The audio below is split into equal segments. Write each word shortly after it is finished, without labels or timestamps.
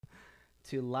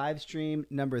to live stream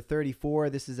number 34.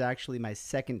 This is actually my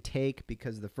second take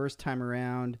because the first time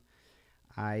around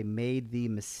I made the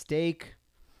mistake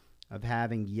of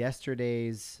having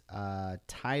yesterday's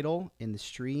title in the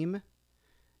stream.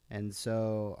 And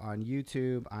so on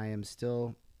YouTube, I am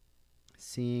still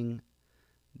seeing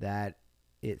that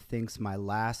it thinks my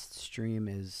last stream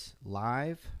is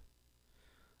live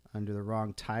under the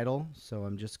wrong title. So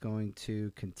I'm just going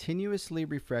to continuously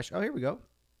refresh. Oh, here we go.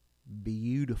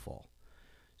 Beautiful.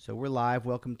 So we're live.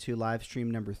 Welcome to live stream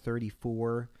number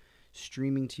 34,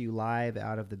 streaming to you live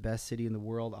out of the best city in the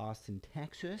world, Austin,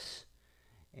 Texas.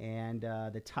 And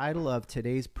the title of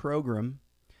today's program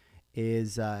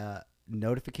is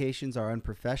Notifications Are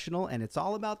Unprofessional, and it's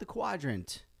all about the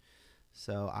quadrant.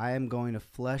 So I am going to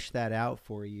flesh that out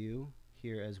for you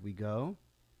here as we go.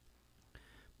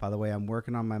 By the way, I'm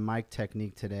working on my mic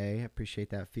technique today. I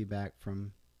appreciate that feedback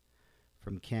from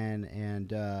Ken,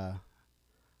 and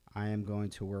I am going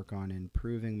to work on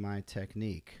improving my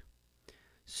technique.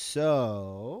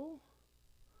 So,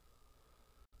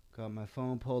 got my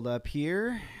phone pulled up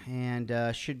here,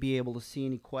 and should be able to see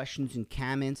any questions and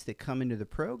comments that come into the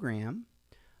program.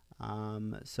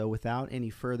 So without any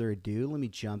further ado, let me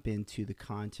jump into the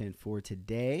content for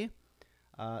today.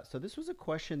 So this was a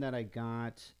question that I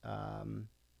got.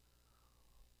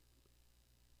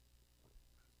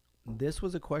 This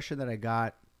was a question that I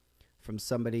got from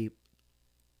somebody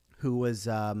who was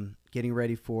getting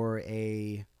ready for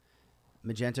a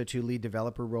Magento 2 lead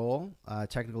developer role,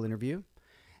 technical interview.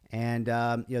 And,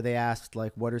 they asked,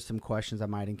 like, what are some questions I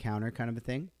might encounter, kind of a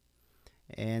thing.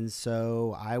 And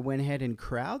so I went ahead and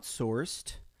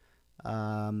crowdsourced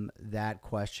that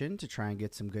question to try and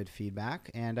get some good feedback.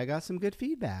 And I got some good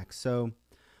feedback. So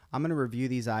I'm going to review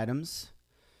these items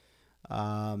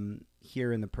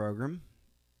here in the program.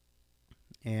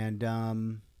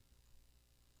 And,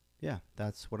 yeah,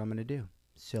 that's what I'm going to do.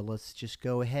 So let's just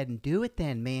go ahead and do it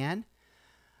then, man.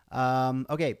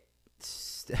 Okay,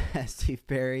 Steve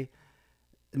Perry.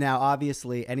 Now,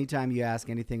 obviously, anytime you ask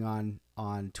anything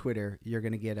on Twitter, you're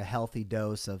going to get a healthy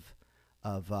dose of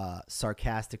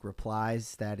sarcastic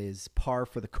replies. That is par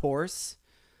for the course.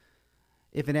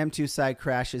 If an M2 site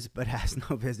crashes but has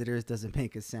no visitors, does it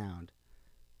make a sound?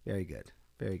 Very good.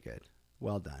 Very good.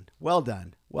 Well done. Well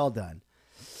done. Well done.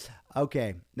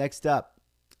 Okay, next up,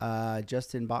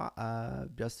 Justin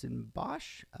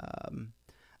Bosch.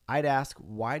 I'd ask,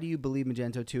 why do you believe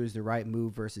Magento 2 is the right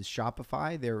move versus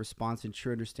Shopify? Their response and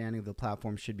true understanding of the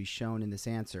platform should be shown in this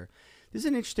answer. This is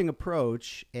an interesting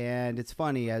approach, and it's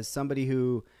funny, as somebody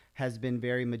who has been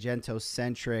very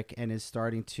Magento-centric and is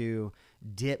starting to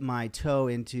dip my toe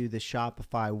into the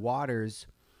Shopify waters,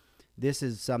 this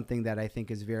is something that I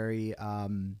think is very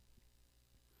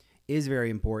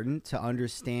important to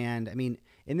understand. I mean,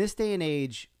 in this day and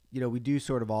age, we do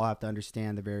sort of all have to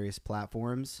understand the various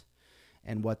platforms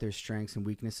and what their strengths and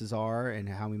weaknesses are and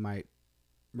how we might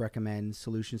recommend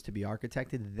solutions to be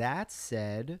architected. That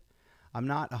said, I'm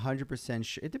not 100%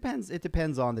 sure. It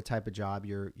depends on the type of job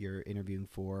you're interviewing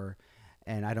for.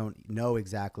 And I don't know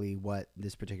exactly what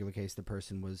this particular case,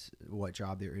 what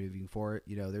job they're interviewing for.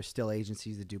 There's still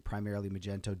agencies that do primarily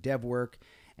Magento dev work.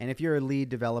 And if you're a lead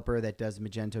developer that does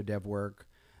Magento dev work,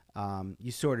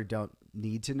 you sort of don't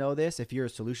need to know this. If you're a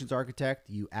solutions architect,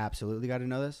 you absolutely got to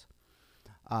know this.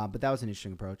 But that was an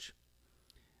interesting approach.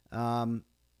 Of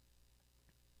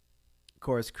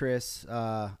course, Chris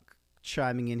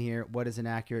chiming in here. What is an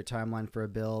accurate timeline for a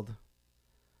build?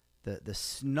 The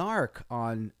snark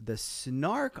on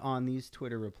these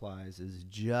Twitter replies is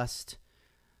just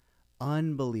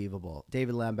unbelievable.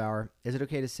 David Lambauer, is it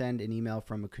okay to send an email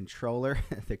from a controller?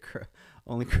 The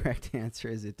only correct answer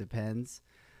is it depends.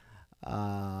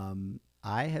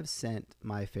 I have sent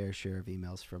my fair share of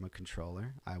emails from a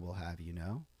controller. I will have you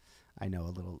know. I know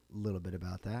a little bit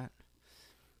about that.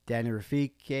 Daniel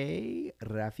Rafik,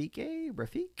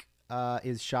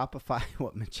 is Shopify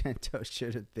what Magento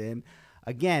should have been?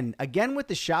 Again with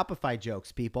the Shopify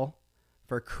jokes, people.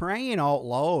 For crying out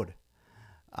loud.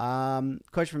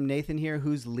 Question from Nathan here.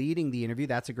 Who's leading the interview?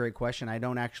 That's a great question. I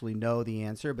don't actually know the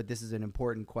answer, but this is an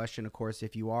important question. Of course,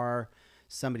 if you are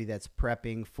somebody that's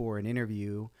prepping for an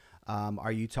interview,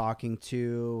 are you talking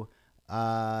to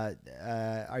a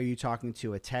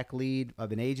tech lead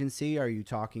of an agency? Are you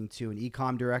talking to an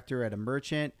e-com director at a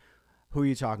merchant? Who are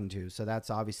you talking to? So that's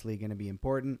obviously going to be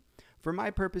important. For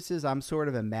my purposes, I'm sort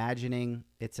of imagining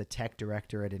it's a tech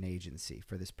director at an agency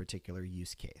for this particular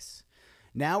use case.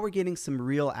 Now we're getting some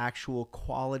real actual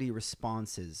quality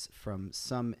responses from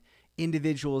some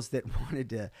individuals that wanted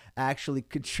to actually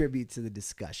contribute to the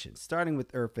discussion, starting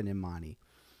with Irfan Imani,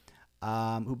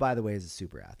 who, by the way, is a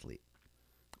super athlete.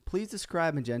 Please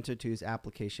describe Magento 2's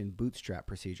application bootstrap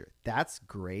procedure. That's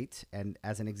great. And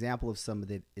as an example of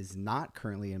somebody that is not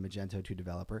currently a Magento 2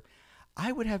 developer,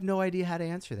 I would have no idea how to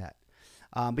answer that.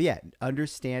 But yeah,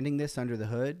 understanding this under the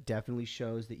hood definitely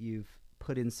shows that you've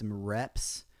put in some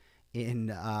reps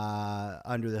in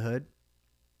under the hood.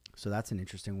 So that's an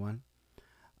interesting one.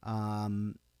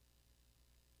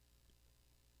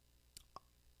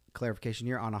 Clarification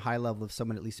here, on a high level, if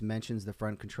someone at least mentions the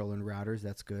front controller and routers,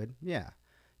 that's good. Yeah.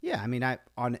 I mean,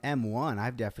 on M1,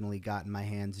 I've definitely gotten my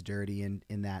hands dirty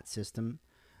in that system,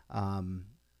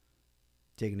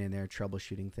 digging in there,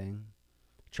 troubleshooting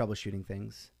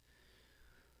things.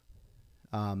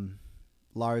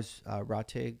 Lars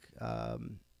Rotig,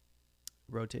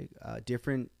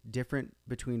 different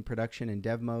between production and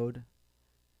dev mode.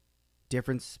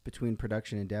 Difference between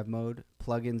production and dev mode.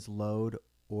 Plugins load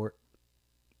or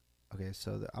okay,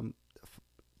 so I'm a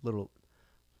little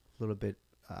bit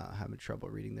having trouble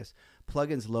reading this.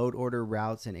 Plugins load order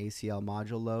routes and ACL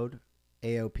module load.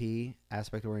 AOP,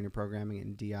 aspect oriented programming,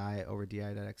 and DI over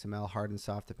DI.xml, hard and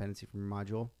soft dependency from your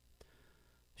module.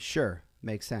 Sure,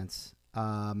 makes sense.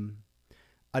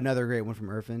 Another great one from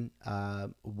Irfan.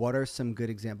 What are some good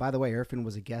examples? By the way, Irfan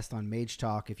was a guest on Mage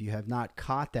Talk. If you have not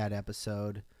caught that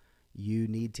episode, you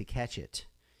need to catch it.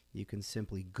 You can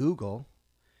simply Google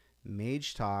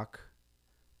Mage Talk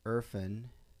Irfan,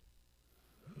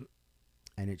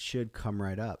 and it should come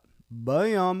right up.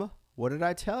 Bam! What did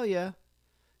I tell you?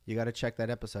 You got to check that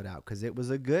episode out because it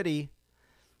was a goodie,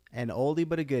 an oldie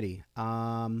but a goodie.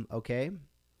 Okay.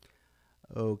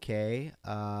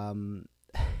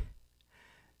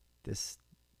 This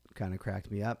kind of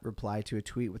cracked me up. Reply to a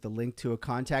tweet with a link to a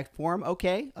contact form.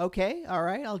 Okay. All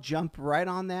right. I'll jump right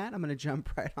on that. I'm going to jump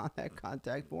right on that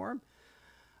contact form.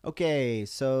 Okay.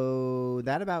 So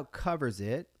that about covers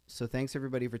it. So thanks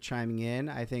everybody for chiming in.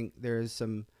 I think there's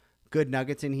some good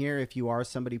nuggets in here. If you are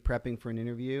somebody prepping for an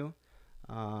interview,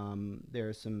 there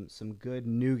are some good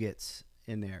nougats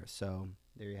in there. So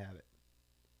there you have it.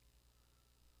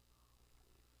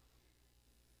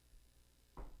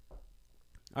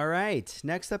 All right,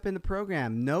 next up in the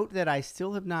program, note that I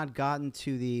still have not gotten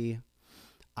to the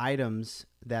items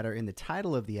that are in the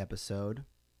title of the episode.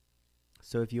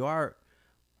 So if you are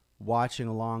watching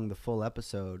along the full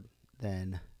episode,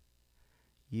 then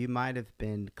you might have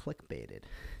been clickbaited.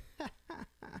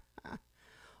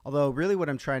 Although really what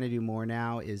I'm trying to do more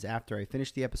now is after I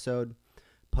finish the episode,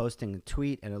 posting a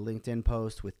tweet and a LinkedIn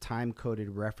post with time-coded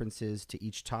references to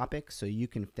each topic so you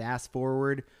can fast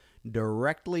forward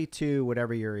directly to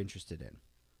whatever you're interested in.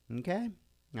 Okay?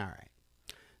 All right.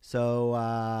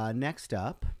 So next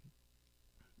up,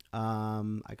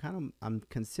 I'm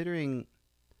considering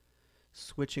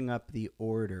switching up the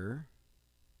order,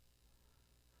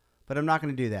 but I'm not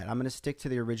going to do that. I'm going to stick to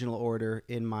the original order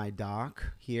in my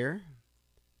doc here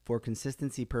for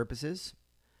consistency purposes.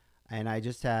 And I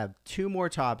just have 2 more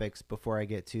topics before I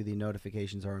get to the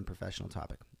notifications are unprofessional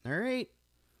topic. All right.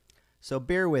 So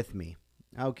bear with me.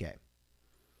 Okay.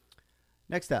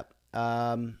 Next up.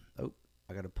 I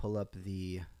got to pull up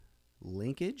the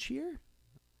linkage here.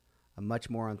 I'm much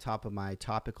more on top of my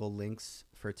topical links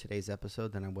for today's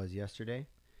episode than I was yesterday.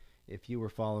 If you were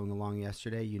following along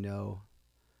yesterday, you know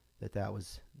that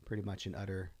was pretty much an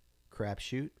utter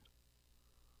crapshoot.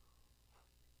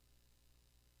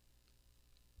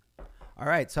 All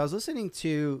right, so I was listening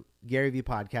to Gary Vee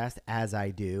podcast, as I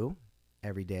do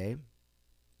every day.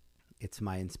 It's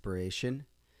my inspiration.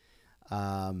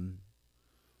 And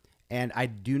I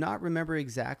do not remember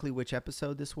exactly which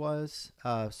episode this was,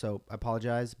 so I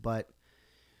apologize. But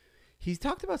he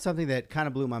talked about something that kind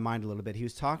of blew my mind a little bit. He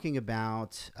was talking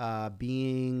about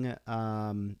being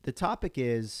the topic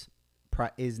is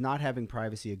not having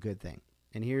privacy a good thing?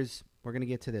 And we're going to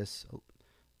get to this.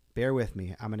 Bear with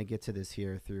me. I'm going to get to this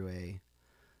here through a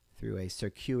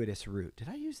circuitous route. Did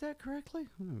I use that correctly?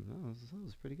 That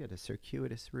was pretty good. A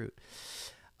circuitous route.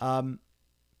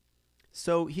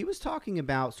 So he was talking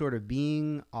about sort of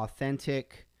being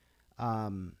authentic.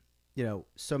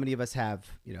 So many of us have,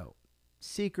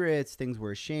 secrets, things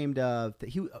we're ashamed of.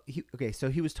 So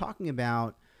he was talking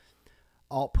about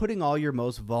putting all your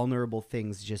most vulnerable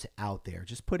things just out there,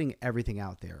 just putting everything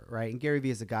out there, right? And Gary Vee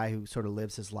is a guy who sort of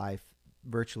lives his life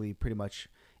virtually pretty much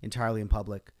entirely in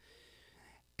public.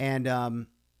 And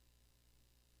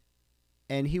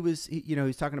he was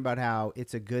talking about how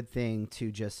it's a good thing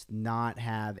to just not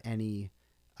have any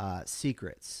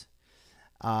secrets.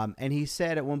 And he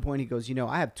said at one point, he goes,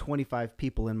 I have 25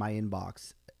 people in my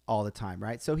inbox all the time,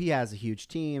 right? So he has a huge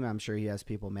team. I'm sure he has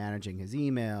people managing his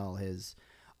email, his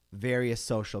various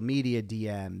social media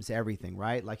DMs, everything,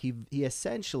 right? Like he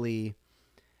essentially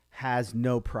has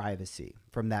no privacy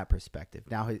from that perspective.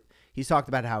 Now he's talked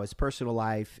about how his personal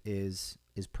life is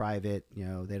private. You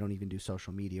know, they don't even do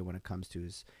social media when it comes to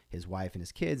his wife and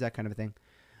his kids, that kind of a thing.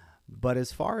 But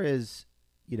as far as,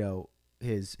 you know,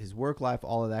 his work life,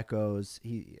 all of that goes,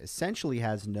 he essentially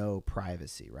has no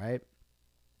privacy, right?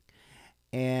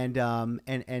 And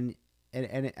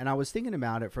I was thinking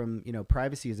about it from, you know,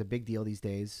 privacy is a big deal these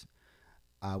days.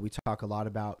 We talk a lot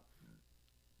about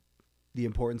the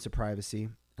importance of privacy,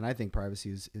 and I think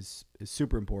privacy is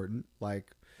super important.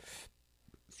 Like,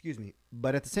 excuse me,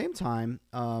 but at the same time,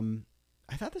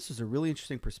 I thought this was a really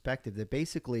interesting perspective that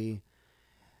basically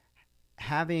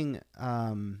having,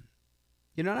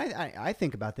 you know, and I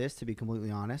think about this, to be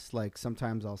completely honest. Like,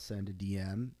 sometimes I'll send a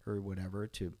DM or whatever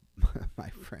to my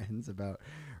friends about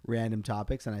random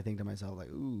topics, and I think to myself, like,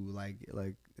 ooh, like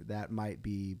that might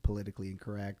be politically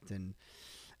incorrect, and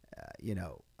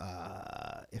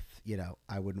if, you know,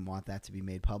 I wouldn't want that to be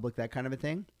made public, that kind of a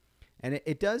thing. And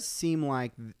it does seem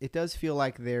like, it does feel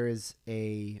like there is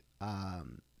there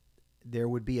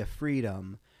would be a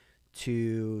freedom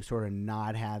to sort of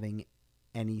not having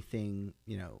anything,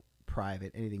 you know,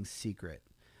 private, anything secret,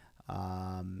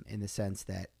 in the sense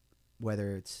that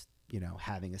whether it's, you know,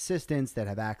 having assistants that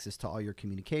have access to all your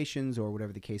communications or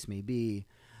whatever the case may be,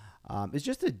 it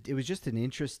was just an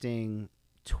interesting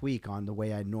tweak on the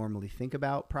way I normally think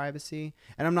about privacy.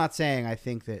 And I'm not saying I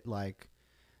think that, like,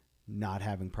 not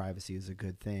having privacy is a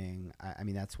good thing. I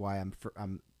mean, that's why I'm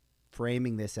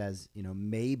framing this as, you know,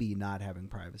 maybe not having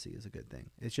privacy is a good thing.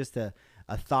 It's just a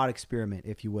thought experiment,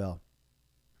 if you will.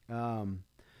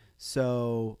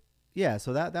 So yeah,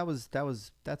 so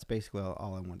that's basically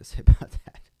all I wanted to say about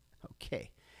that. Okay.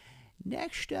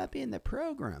 Next up in the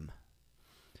program.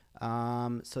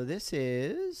 So this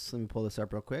is, let me pull this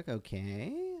up real quick.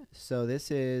 Okay. So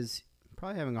this is,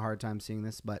 probably having a hard time seeing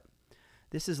this, but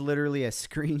this is literally a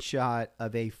screenshot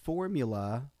of a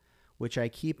formula which I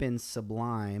keep in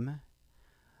Sublime,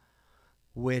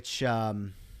 which I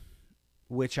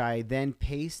then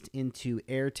paste into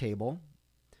Airtable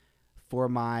for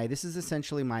this is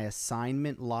essentially my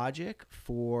assignment logic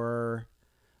for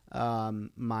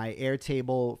my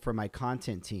Airtable for my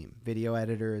content team, video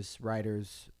editors,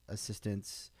 writers,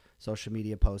 assistants, social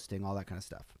media posting, all that kind of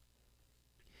stuff.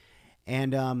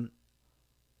 And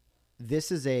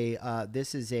this is a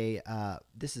business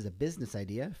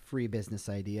idea, free business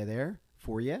idea there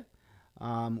for you,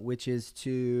 which is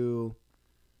to,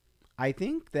 I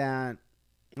think that,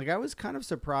 like, I was kind of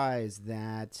surprised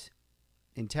that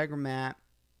Integromat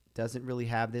doesn't really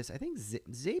have this. I think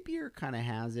Zapier kind of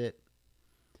has it.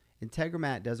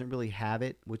 Integromat doesn't really have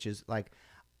it, which is like,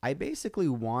 I basically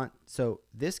want, so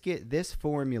this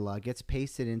formula gets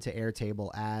pasted into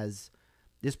Airtable as,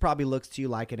 this probably looks to you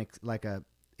like a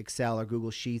Excel or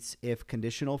Google Sheets if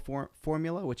conditional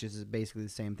formula, which is basically the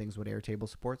same things what Airtable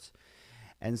supports.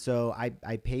 And so I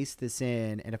paste this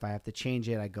in, and if I have to change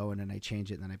it, I go in and I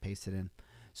change it, and then I paste it in.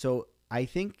 So I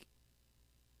think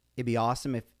it'd be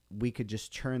awesome if we could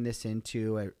just turn this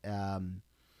into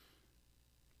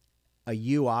a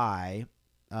UI,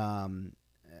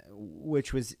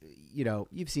 which was, you know,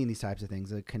 you've seen these types of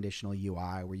things, a conditional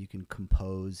UI where you can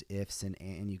compose ifs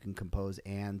and you can compose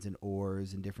ands and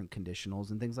ors and different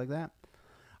conditionals and things like that.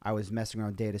 I was messing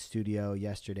around with Data Studio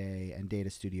yesterday, and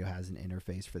Data Studio has an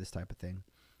interface for this type of thing.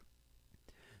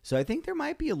 So I think there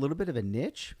might be a little bit of a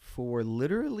niche for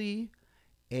literally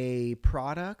a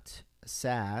product,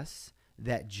 SaaS,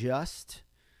 that just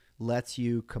lets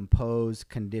you compose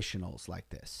conditionals like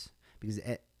this, because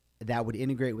that would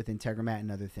integrate with Integromat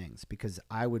and other things, because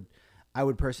I would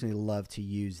personally love to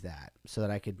use that so that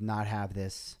I could not have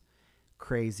this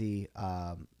crazy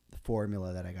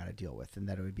formula that I got to deal with, and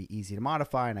that it would be easy to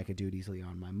modify, and I could do it easily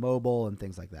on my mobile and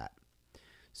things like that.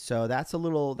 So that's a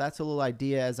little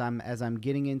idea as I'm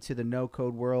getting into the no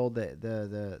code world,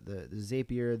 the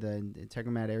Zapier, the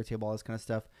Integromat, Airtable, all this kind of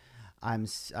stuff. I'm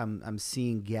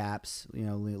seeing gaps, you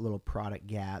know, little product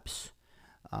gaps.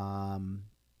 And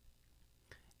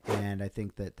I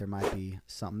think that there might be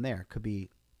something there. Could be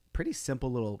pretty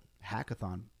simple little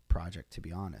hackathon project, to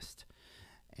be honest.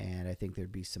 And I think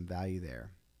there'd be some value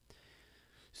there.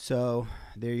 So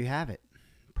there you have it.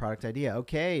 Product idea.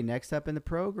 Okay, next up in the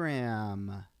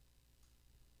program.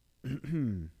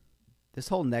 This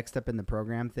whole next up in the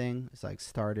program thing is like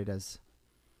started as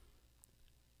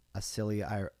a silly,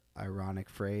 ironic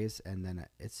phrase, and then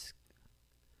it's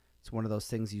one of those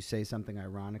things you say something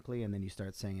ironically and then you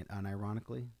start saying it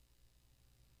unironically.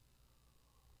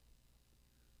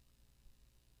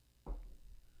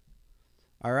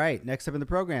 All right, next up in the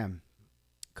program,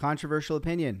 controversial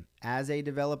opinion. As a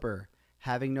developer,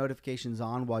 having notifications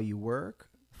on while you work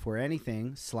for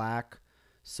anything, Slack,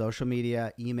 social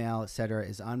media, email, etc.,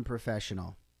 is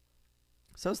unprofessional.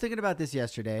 So I was thinking about this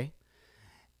yesterday,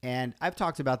 and I've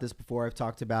talked about this before. I've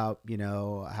talked about,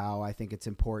 how I think it's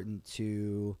important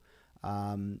to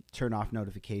turn off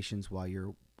notifications while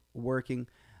you're working.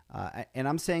 And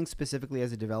I'm saying specifically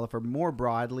as a developer, more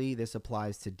broadly, this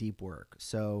applies to deep work.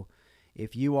 So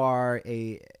if you are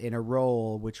in a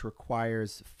role which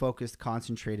requires focused,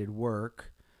 concentrated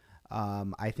work,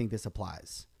 I think this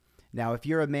applies. Now, if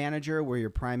you're a manager where your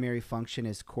primary function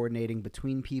is coordinating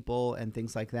between people and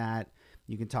things like that,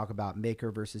 you can talk about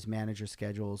maker versus manager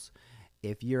schedules.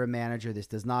 If you're a manager, this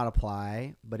does not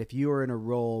apply. But if you are in a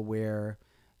role where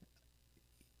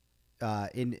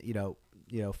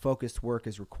focused work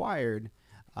is required,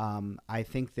 I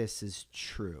think this is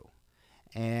true.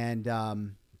 And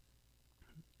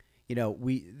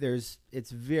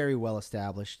it's very well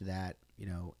established that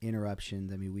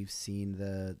interruptions. I mean, we've seen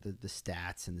the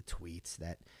stats and the tweets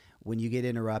that when you get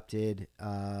interrupted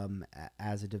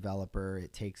as a developer,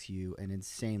 it takes you an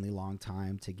insanely long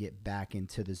time to get back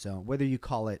into the zone. Whether you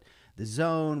call it the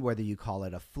zone, whether you call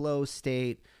it a flow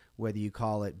state, whether you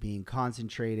call it being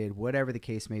concentrated, whatever the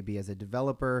case may be, as a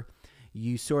developer,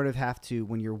 you sort of have to,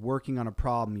 when you're working on a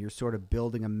problem, you're sort of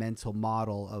building a mental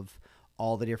model of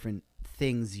all the different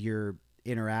things you're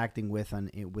interacting with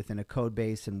within a code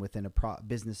base and within a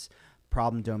business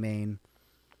problem domain.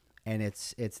 And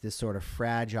it's this sort of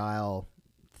fragile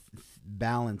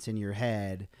balance in your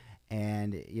head.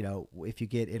 And, if you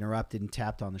get interrupted and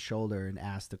tapped on the shoulder and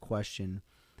asked a question,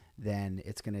 then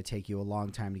it's going to take you a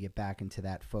long time to get back into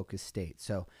that focused state.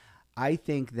 So I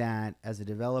think that as a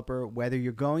developer, whether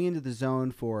you're going into the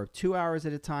zone for 2 hours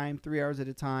at a time, 3 hours at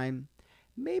a time,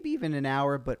 maybe even an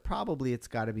hour, but probably it's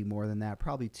got to be more than that,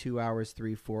 probably 2 hours,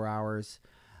 3-4 hours,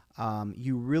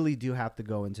 you really do have to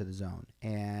go into the zone.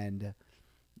 And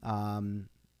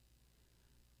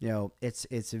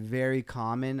it's very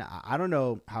common. I don't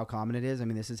know how common it is. I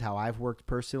mean, this is how I've worked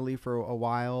personally for a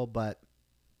while, but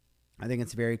I think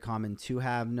it's very common to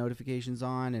have notifications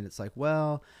on, and it's like,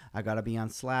 well, I got to be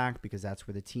on Slack because that's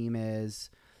where the team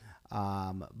is.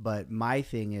 But my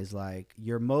thing is, like,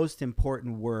 your most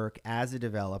important work as a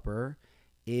developer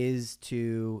is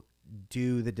to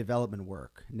do the development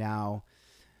work. Now,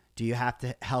 do you have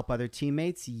to help other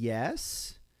teammates?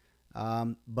 Yes.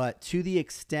 But to the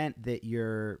extent that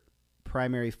your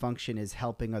primary function is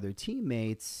helping other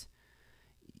teammates,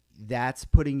 that's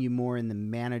putting you more in the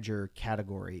manager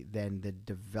category than the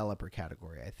developer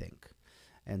category, I think.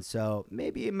 And so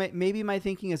maybe my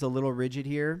thinking is a little rigid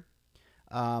here,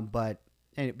 but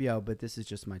this is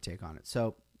just my take on it.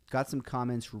 So got some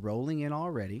comments rolling in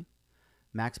already.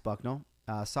 Max Bucknell.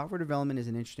 Software development is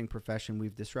an interesting profession.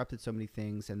 We've disrupted so many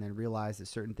things and then realized that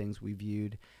certain things we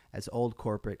viewed as old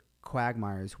corporate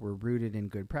quagmires were rooted in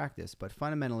good practice. But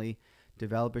fundamentally,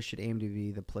 developers should aim to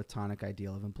be the platonic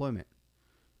ideal of employment.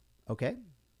 Okay,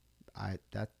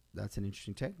 that's an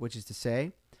interesting take, which is to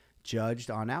say,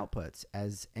 judged on outputs,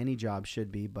 as any job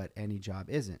should be, but any job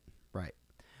isn't. Right.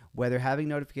 Whether having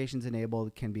notifications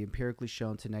enabled can be empirically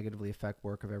shown to negatively affect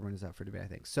work of everyone is up for debate, I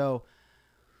think. So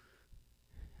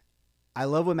I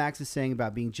love what Max is saying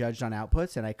about being judged on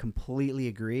outputs, and I completely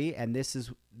agree. And this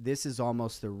is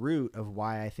almost the root of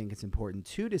why I think it's important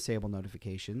to disable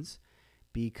notifications,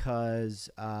 because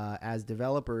as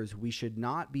developers, we should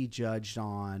not be judged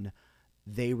on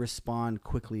they respond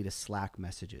quickly to Slack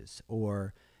messages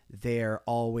or they're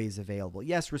always available.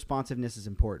 Yes, responsiveness is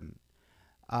important,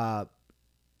 but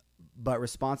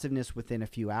responsiveness within a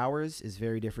few hours is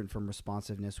very different from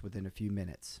responsiveness within a few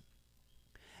minutes.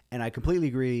 And I completely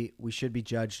agree, we should be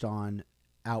judged on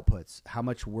outputs. How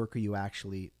much work are you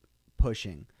actually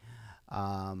pushing?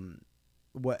 How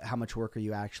much work are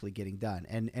you actually getting done?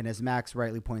 And as Max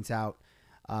rightly points out,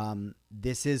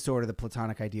 this is sort of the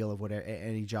platonic ideal of what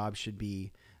any job should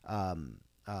be, how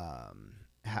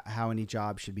any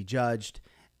job should be judged.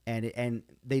 And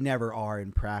they never are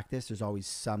in practice. There's always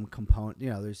some component,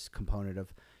 there's a component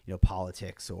of,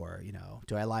 politics or,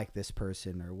 do I like this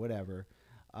person or whatever.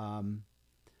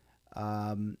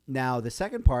 Now, the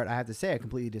second part, I have to say, I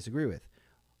completely disagree with.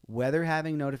 Whether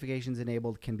having notifications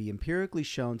enabled can be empirically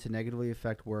shown to negatively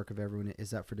affect work of everyone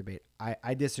is up for debate.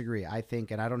 I disagree. I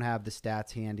think, and I don't have the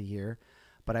stats handy here,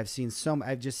 but I've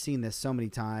just seen this so many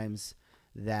times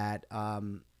that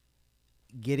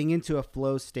getting into a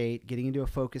flow state, getting into a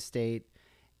focus state,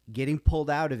 getting pulled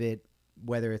out of it,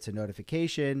 whether it's a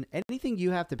notification, anything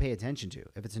you have to pay attention to.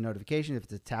 If it's a notification, if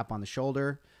it's a tap on the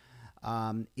shoulder,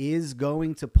 is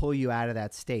going to pull you out of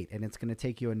that state, and it's going to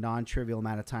take you a non-trivial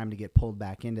amount of time to get pulled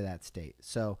back into that state.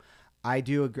 So I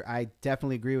do agree. I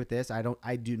definitely agree with this.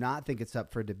 I do not think it's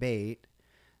up for debate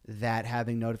that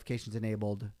having notifications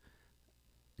enabled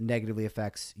negatively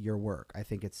affects your work. I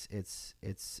think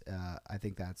I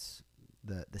think that's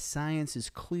the science is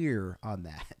clear on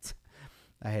that.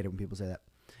 I hate it when people say that.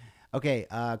 Okay,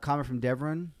 comment from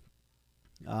Devron.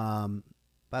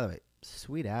 By the way,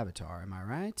 sweet avatar. Am I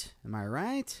right? Am I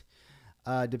right?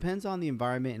 Depends on the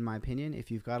environment, in my opinion. If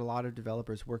you've got a lot of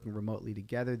developers working remotely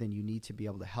together, then you need to be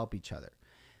able to help each other.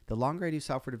 The longer I do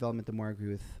software development, the more I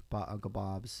agree with Uncle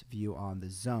Bob's view on the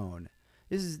zone.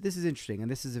 This is interesting, and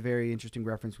this is a very interesting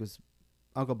reference because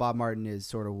Uncle Bob Martin is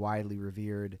sort of widely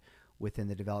revered within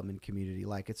the development community.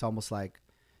 Like, it's almost like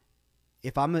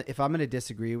if I'm going to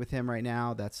disagree with him right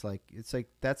now, that's like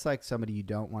somebody you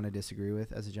don't want to disagree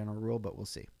with as a general rule, but we'll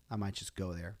see. I might just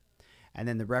go there. And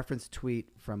then the reference tweet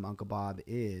from Uncle Bob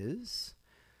is,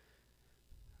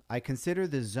 I consider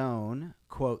the zone,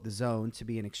 quote, the zone to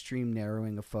be an extreme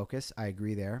narrowing of focus. I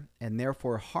agree there. And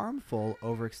therefore harmful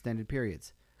over extended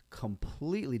periods.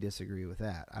 Completely disagree with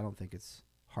that. I don't think it's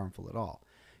harmful at all.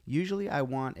 Usually I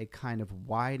want a kind of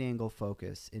wide angle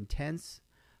focus, intense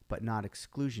but not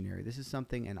exclusionary. This is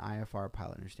something an IFR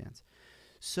pilot understands.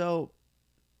 So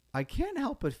I can't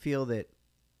help but feel that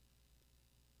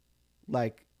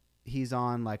like he's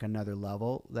on like another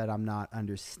level that I'm not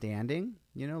understanding,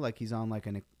 you know, like he's on like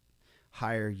a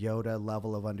higher Yoda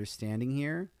level of understanding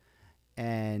here,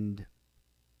 and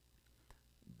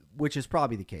which is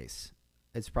probably the case.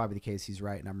 It's probably the case he's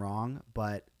right and I'm wrong,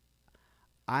 but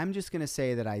I'm just going to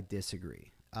say that I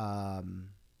disagree. I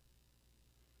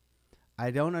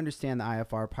don't understand the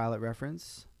IFR pilot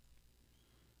reference.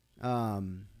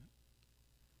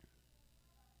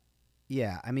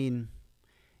 Yeah, I mean,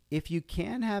 if you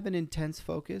can have an intense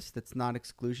focus that's not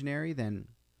exclusionary, then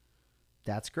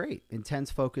that's great.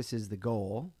 Intense focus is the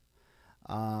goal.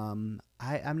 I'm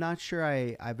not sure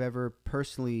I've ever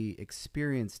personally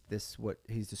experienced this, what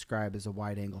he's described as a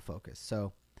wide angle focus.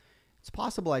 So it's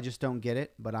possible I just don't get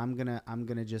it, but I'm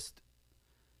gonna just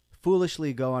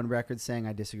foolishly go on record saying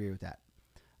I disagree with that.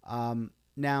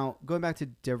 Now, going back to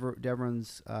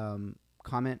Devron's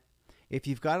comment, if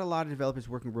you've got a lot of developers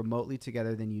working remotely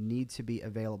together, then you need to be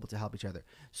available to help each other.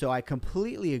 So I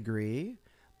completely agree,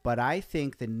 but I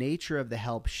think the nature of the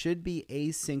help should be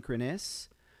asynchronous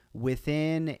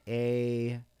within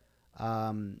a,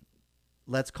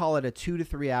 let's call it a 2 to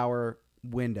 3 hour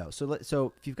window.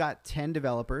 So if you've got 10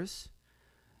 developers,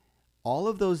 all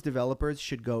of those developers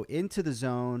should go into the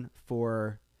zone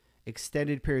for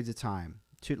extended periods of time.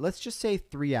 Let's just say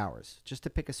 3 hours, just to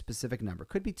pick a specific number.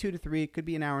 Could be 2 to 3, it could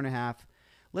be an hour and a half.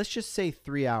 Let's just say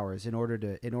 3 hours in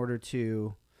order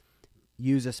to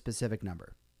use a specific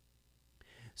number.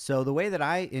 So the way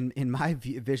that in my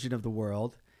vision of the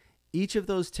world, each of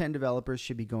those 10 developers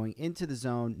should be going into the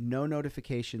zone, no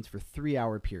notifications for 3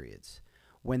 hour periods.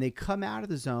 When they come out of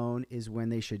the zone is when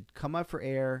they should come up for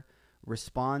air,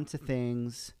 respond to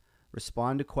things,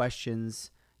 respond to questions,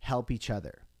 help each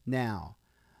other. Now,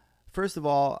 first of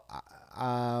all,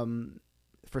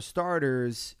 for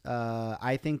starters,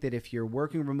 I think that if you're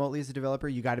working remotely as a developer,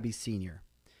 you got to be senior.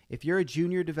 If you're a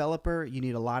junior developer, you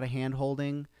need a lot of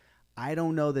hand-holding. I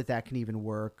don't know that that can even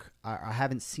work. I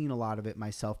haven't seen a lot of it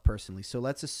myself personally. So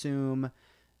let's assume,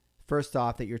 first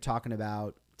off, that you're talking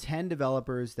about 10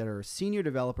 developers that are senior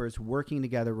developers working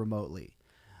together remotely.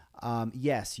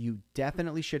 Yes, you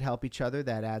definitely should help each other.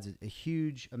 That adds a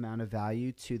huge amount of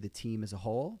value to the team as a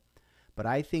whole. But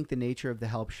I think the nature of the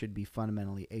help should be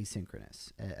fundamentally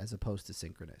asynchronous as opposed to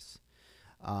synchronous.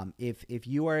 If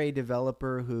you are a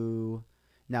developer who,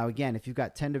 now again, if you've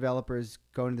got 10 developers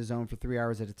going to the zone for 3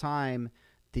 hours at a time,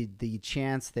 the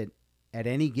chance that at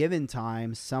any given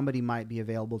time somebody might be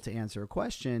available to answer a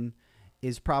question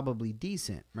is probably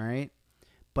decent, right?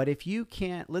 But if you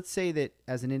can't, let's say that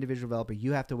as an individual developer,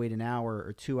 you have to wait an hour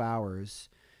or 2 hours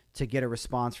to get a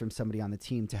response from somebody on the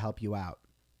team to help you out.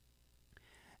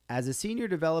 As a senior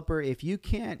developer, if you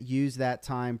can't use that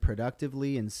time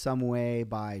productively in some way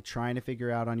by trying to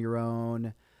figure out on your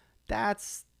own,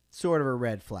 that's sort of a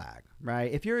red flag,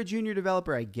 right? If you're a junior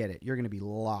developer, I get it. You're going to be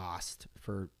lost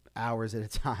for hours at a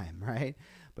time, right?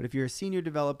 But if you're a senior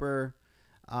developer,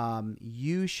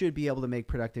 you should be able to make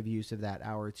productive use of that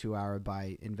hour or 2 hour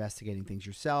by investigating things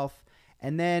yourself.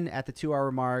 And then at the 2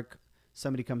 hour mark,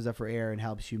 somebody comes up for air and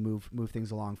helps you move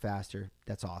things along faster.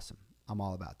 That's awesome. I'm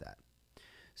all about that.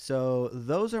 So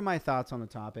those are my thoughts on the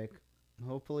topic.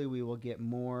 Hopefully we will get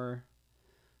more.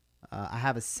 I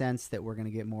have a sense that we're going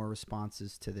to get more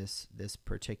responses to this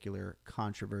particular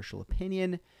controversial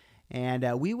opinion,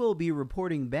 and we will be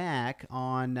reporting back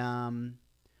on.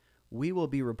 We will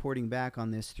be reporting back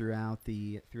on this throughout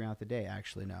the day.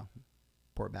 Actually, no,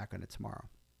 report back on it tomorrow.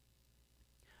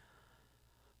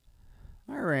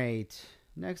 All right.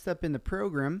 Next up in the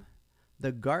program,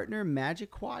 the Gartner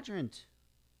Magic Quadrant.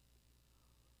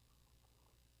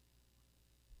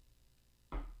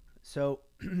 So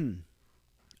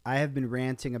I have been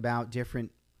ranting about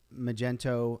different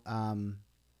Magento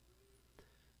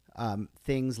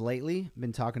things lately.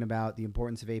 Been talking about the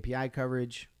importance of API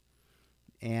coverage,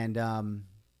 and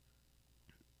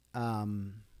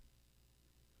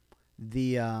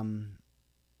the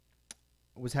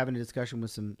was having a discussion with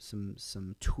some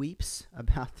tweeps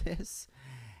about this,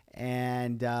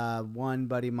 and one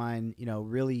buddy of mine,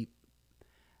 really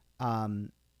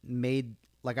made,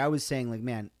 like I was saying, like,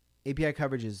 man, API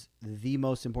coverage is the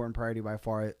most important priority by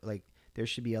far. Like, there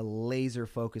should be a laser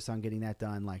focus on getting that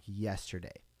done like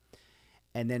yesterday.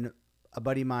 And then a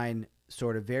buddy of mine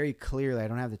sort of very clearly, I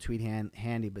don't have the tweet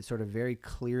handy, but sort of very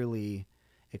clearly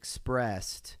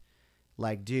expressed,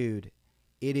 like, dude,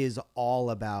 it is all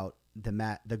about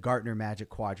the Gartner Magic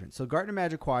Quadrant. So Gartner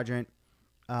Magic Quadrant,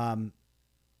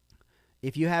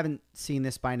 if you haven't seen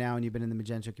this by now and you've been in the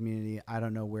Magento community, I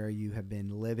don't know where you have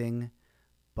been living,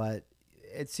 but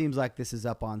it seems like this is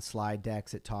up on slide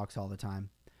decks at talks all the time.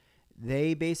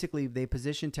 They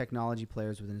position technology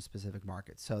players within a specific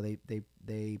market. So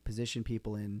they position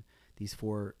people in these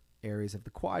 4 areas of the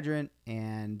quadrant.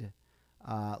 And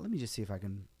let me just see if I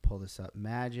can pull this up.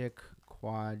 Magic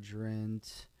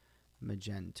Quadrant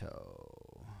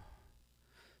Magento.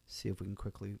 See if we can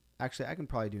quickly. Actually, I can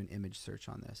probably do an image search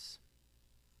on this.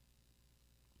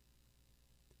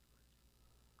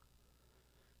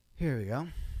 Here we go.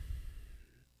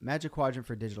 Magic Quadrant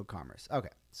for digital commerce.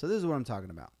 Okay, so this is what I'm talking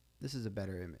about. This is a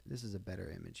better image. This is a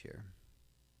better image here.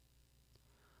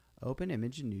 Open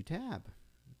image in new tab.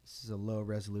 This is a low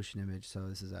resolution image, so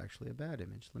this is actually a bad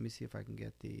image. Let me see if I can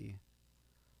get the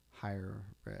higher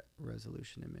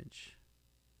resolution image.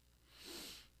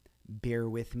 Bear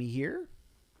with me here.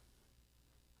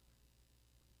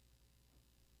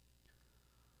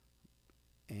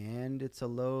 And it's a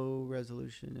low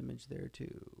resolution image there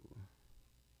too.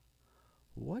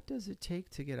 What does it take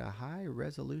to get a high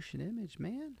resolution image,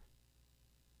 man?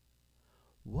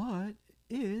 What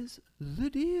is the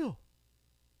deal?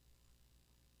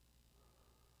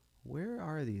 Where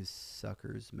are these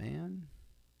suckers, man?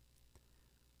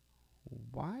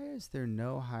 Why is there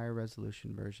no high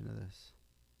resolution version of this?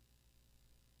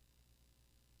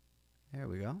 There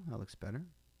we go. That looks better.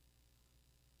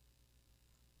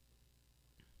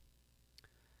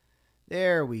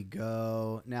 There we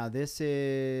go. Now this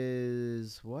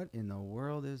is, what in the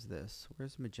world is this?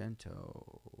 Where's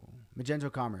Magento?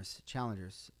 Magento Commerce,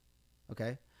 Challengers.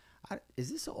 Okay. Is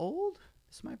this old?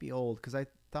 This might be old because I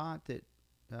thought that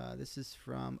this is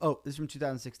from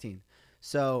 2016.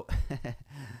 So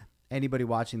anybody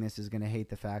watching this is going to hate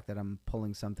the fact that I'm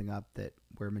pulling something up that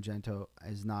where Magento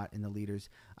is not in the leaders.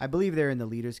 I believe they're in the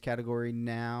leaders category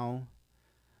now,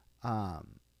 and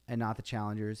not the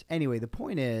challengers. Anyway, the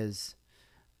point is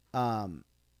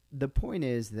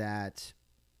that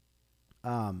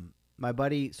my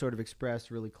buddy sort of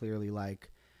expressed really clearly,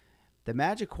 like, the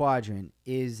Magic Quadrant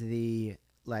is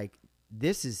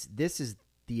this is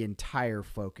the entire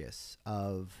focus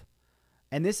of,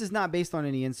 and this is not based on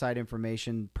any inside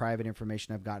information, private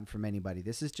information I've gotten from anybody.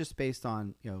 This is just based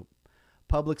on,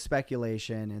 public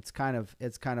speculation. It's kind of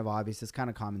obvious. It's kind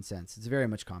of common sense. It's very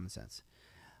much common sense.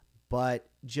 But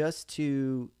just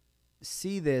to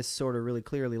see this sort of really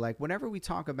clearly, like, whenever we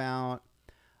talk about,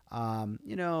 the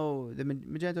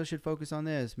Magento should focus on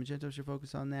this, Magento should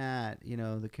focus on that,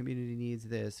 the community needs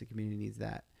this, the community needs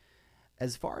that.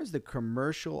 As far as the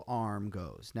commercial arm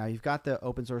goes, now you've got the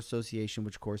Open Source Association,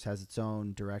 which of course has its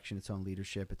own direction, its own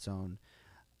leadership, its own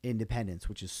independence,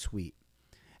 which is sweet.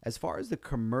 As far as the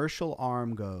commercial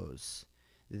arm goes,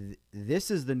 this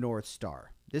is the North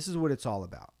Star. This is what it's all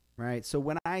about, right? So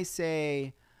when I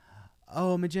say,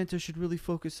 oh, Magento should really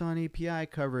focus on API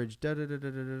coverage,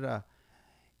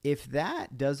 if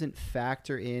that doesn't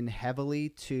factor in heavily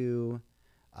to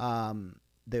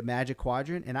the Magic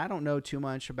Quadrant, and I don't know too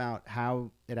much about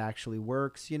how it actually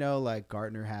works, like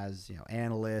Gartner has,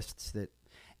 analysts that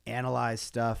analyze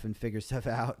stuff and figure stuff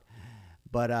out.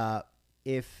 But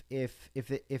if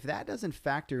that doesn't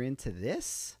factor into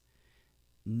this,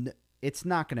 it's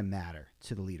not going to matter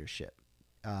to the leadership.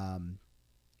 And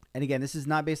again, this is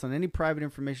not based on any private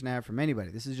information I have from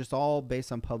anybody. This is just all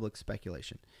based on public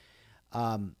speculation.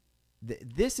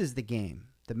 This is the game.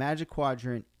 The Magic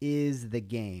Quadrant is the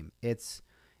game. It's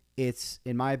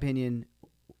in my opinion,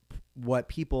 what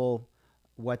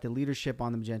the leadership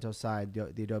on the Magento side,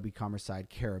 the Adobe Commerce side,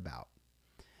 care about.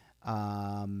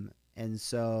 And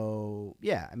so,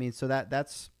 yeah,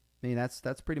 that's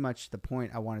pretty much the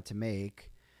point I wanted to make.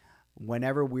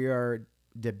 Whenever we are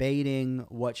debating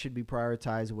what should be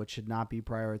prioritized, what should not be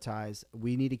prioritized,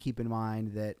 we need to keep in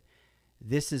mind that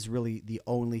this is really the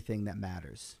only thing that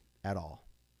matters at all.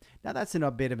 Now, that's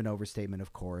a bit of an overstatement,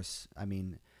 of course. I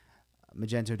mean,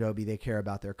 Magento Adobe, they care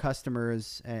about their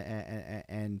customers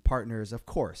and partners, of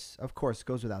course,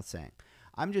 goes without saying.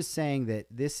 I'm just saying that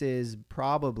this is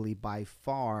probably by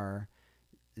far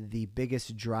the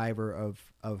biggest driver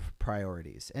of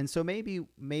priorities. And so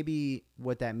maybe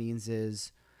what that means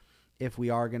is if we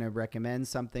are going to recommend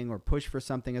something or push for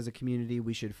something as a community,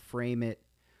 we should frame it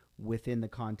within the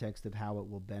context of how it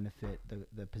will benefit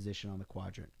the position on the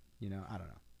quadrant. I don't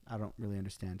know. I don't really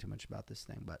understand too much about this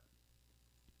thing, but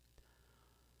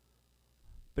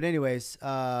anyways,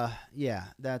 yeah,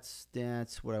 that's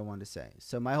what I wanted to say.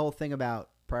 So my whole thing about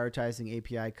prioritizing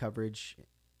API coverage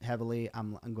heavily,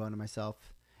 I'm going to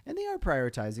myself, and they are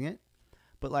prioritizing it,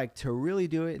 but like to really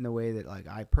do it in the way that like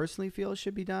I personally feel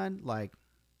should be done, like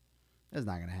that's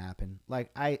not going to happen. Like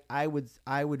I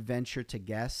would venture to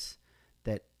guess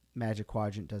that Magic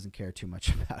Quadrant doesn't care too much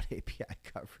about API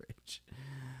coverage,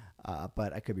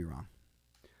 but I could be wrong.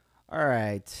 All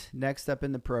right, next up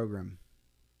in the program.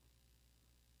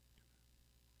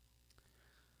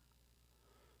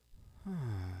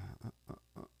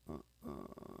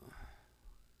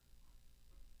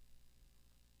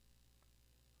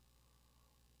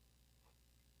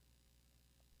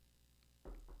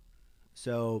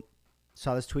 So,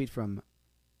 saw this tweet from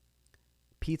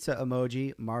Pizza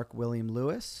Emoji Mark William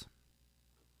Lewis,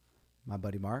 my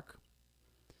buddy Mark.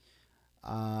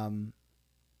 I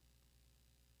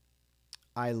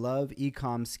love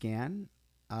Ecom Scan.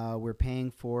 We're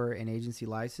paying for an agency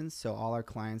license, so all our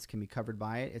clients can be covered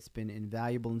by it. It's been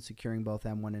invaluable in securing both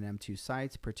M1 and M2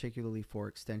 sites, particularly for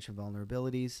extension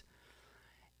vulnerabilities.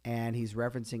 And he's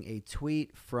referencing a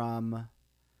tweet from...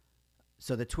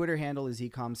 So the Twitter handle is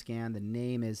EcomScan. The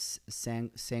name is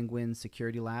Sanguine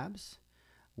Security Labs,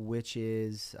 which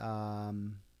is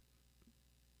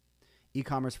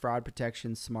e-commerce fraud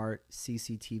protection smart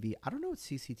CCTV. I don't know what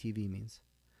CCTV means.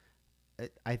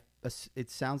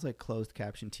 It sounds like closed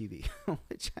caption TV,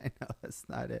 which I know that's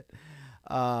not it.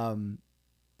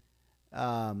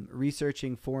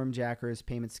 Researching forum jackers,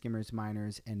 payment skimmers,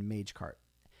 miners, and MageCart.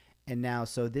 And now,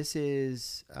 so this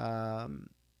is...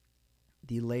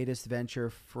 the latest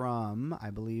venture from, I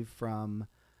believe, from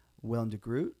Willem de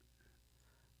Groot,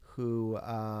 who,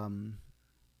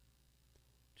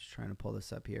 just trying to pull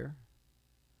this up here.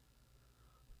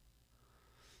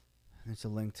 There's a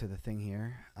link to the thing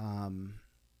here.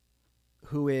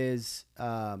 Who is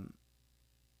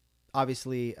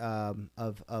obviously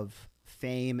of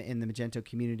fame in the Magento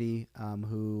community,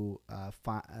 who I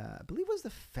believe was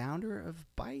the founder of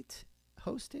Byte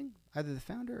Hosting, either the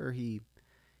founder or he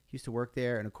used to work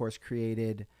there, and of course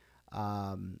created,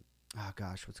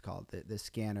 what's it called? The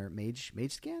scanner, Mage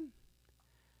Scan.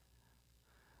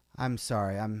 I'm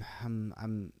sorry.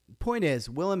 Point is,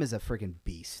 Willem is a freaking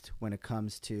beast when it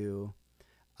comes to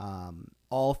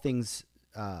all things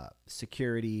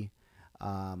security,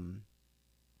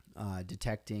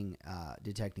 detecting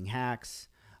hacks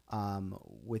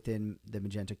within the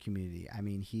Magento community. I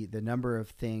mean, the number of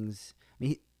things. I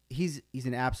mean, he's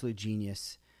an absolute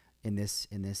genius in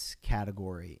this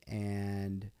category.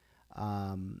 And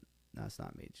no, it's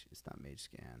not Mage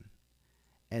Scan.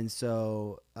 And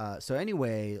so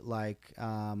anyway, like,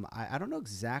 I don't know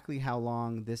exactly how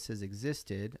long this has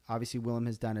existed. Obviously, Willem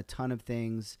has done a ton of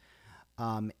things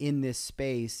in this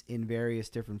space in various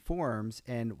different forms.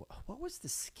 And what was the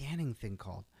scanning thing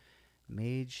called?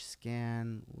 Mage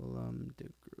Scan, Willem de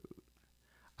Groot.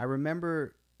 I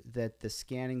remember that the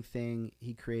scanning thing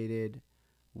he created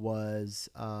was,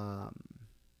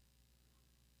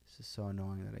 this is so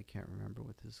annoying that I can't remember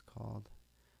what this is called.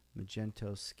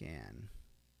 Magento Scan.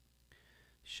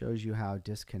 Shows you how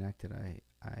disconnected I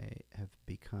have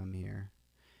become here.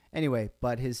 Anyway,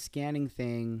 but his scanning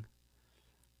thing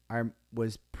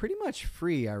was pretty much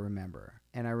free, I remember.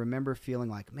 And I remember feeling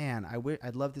like, man,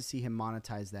 I'd love to see him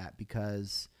monetize that,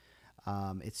 because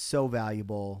it's so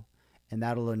valuable, and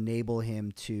that'll enable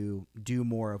him to do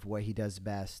more of what he does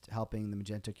best, helping the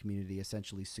Magento community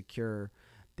essentially secure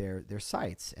their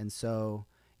sites. And so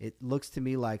it looks to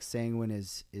me like Sanguine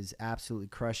is absolutely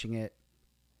crushing it,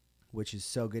 which is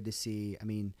so good to see. I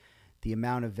mean, the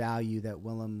amount of value that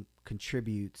Willem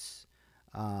contributes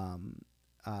to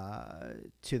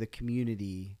the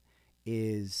community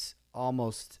is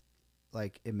almost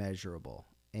like immeasurable.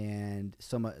 And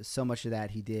so much of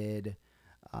that he did,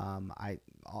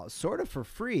 sort of for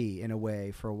free in a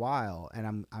way for a while.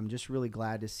 And I'm just really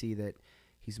glad to see that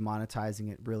he's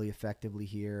monetizing it really effectively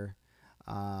here.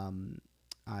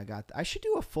 I should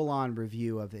do a full-on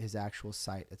review of his actual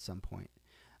site at some point,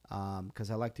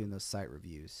 because I like doing those site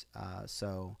reviews.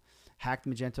 So hack the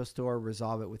Magento store,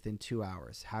 resolve it within 2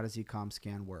 hours. How does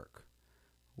EcomScan work?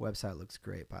 Website looks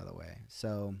great, by the way.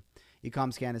 So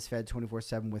EcomScan is fed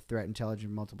 24/7 with threat intelligence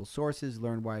from multiple sources.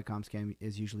 Learn why EcomScan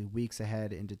is usually weeks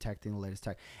ahead in detecting the latest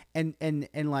attack. And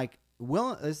like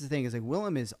Willem, this is the thing, is like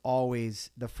Willem is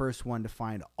always the first one to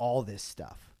find all this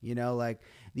stuff. You know, like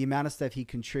the amount of stuff he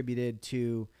contributed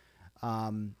to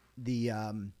the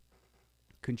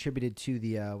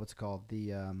what's it called,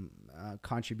 the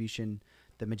contribution,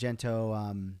 the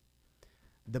Magento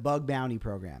the bug bounty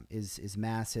program is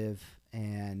massive,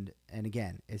 and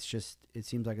again, it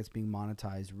seems like it's being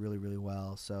monetized really, really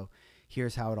well. So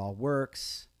here's how it all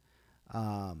works.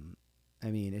 I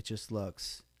mean, it just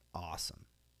looks awesome.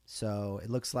 So it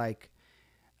looks like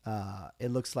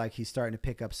he's starting to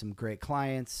pick up some great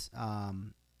clients.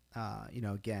 You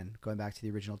know, again, going back to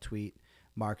the original tweet,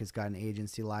 Mark has got an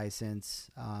agency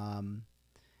license,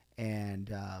 and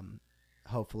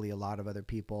hopefully a lot of other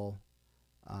people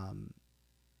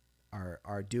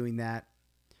are doing that.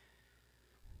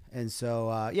 And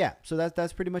so, yeah, so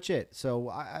that's pretty much it. So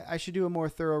I should do a more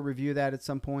thorough review of that at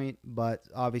some point, but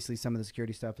obviously some of the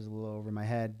security stuff is a little over my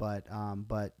head. But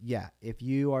yeah, if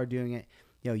you are doing it,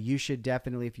 you know, you should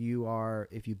definitely, if you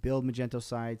build Magento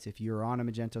sites, if you're on a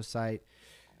Magento site,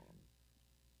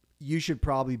 you should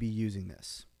probably be using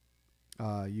this.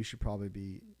 You should probably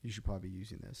be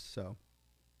using this. So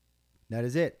that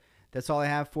is it. That's all I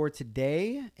have for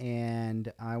today,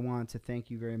 and I want to thank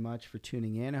you very much for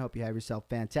tuning in. I hope you have yourself a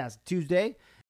fantastic Tuesday,